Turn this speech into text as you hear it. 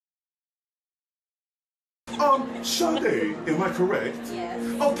Sade, am I correct?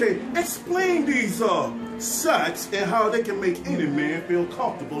 Yes. Okay, explain these SAXX and how they can make any man feel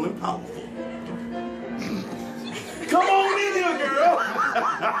comfortable and powerful. Come on in here, girl.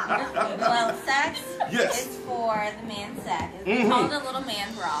 Well, SAXX Yes. is for the man's sack. It's called the little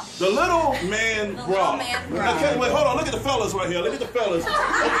man bra. The little man The bra. little man bra. Okay, wait, hold on. Look at the fellas right here. Look at the fellas. Okay,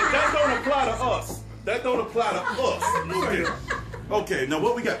 that don't apply to us. That don't apply to us. Okay. Okay, now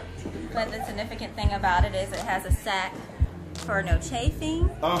what we got? But the significant thing about it is it has a sack for no chafing.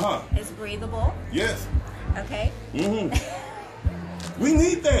 Uh-huh. It's breathable. Yes. Okay. Mm-hmm. We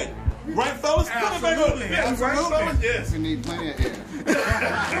need that. Right, fellas? Absolutely. Yes, right, fellas? Yes. We need plenty of air.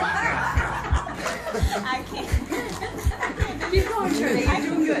 I can't. Keep going, Shirley. You're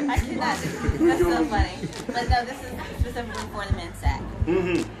doing good. I cannot do it. That's so funny. But no, this is specifically for the men's sack.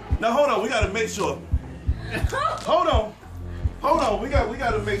 Mm-hmm. Now, hold on. We got to make sure. Hold on. Hold on. We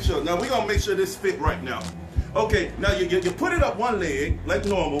got to make sure. Now, we're going to make sure this fit right now. Okay. Now, you put it up one leg like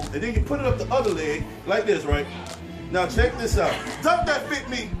normal, and then you put it up the other leg like this, right? Now, check this out. Doesn't that fit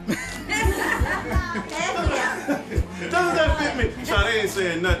me? Doesn't that fit me? Child, they ain't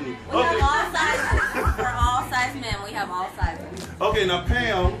saying nothing. We have all sizes. For all size men, we have all sizes. Okay, now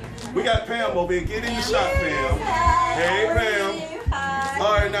Pam, we got Pam over here. Get in the shot, Pam. Hey, Pam. Hi.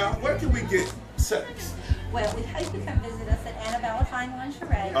 All right, now, where can we get SAXX? Well, we hope you come visit us at Anna Bella Fine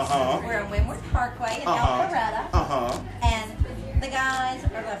Lingerie. Uh-huh. We're on Windward Parkway in Alpharetta. And the guys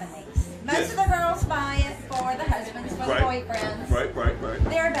are loving these. Most of the girls buy it for the husbands, for the boyfriends. Right.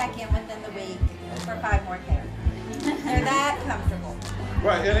 They're back in within the week for 5 more pairs. They're that comfortable.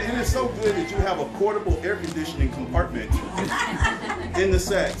 Right, and it's so good that you have a portable air conditioning compartment in the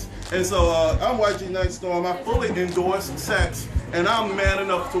SAXX. And so I'm YG Nyghtstorm. I fully endorse SAXX, and I'm man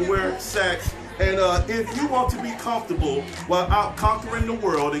enough to wear SAXX. And if you want to be comfortable while out conquering the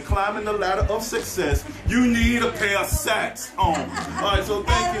world and climbing the ladder of success, you need a pair of SAXX on. All right, so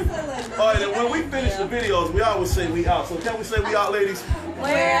thank you. All right, and when we finish the videos, we always say we out. So can we say we out, ladies?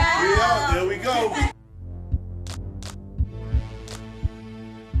 We're out. We out. There we go.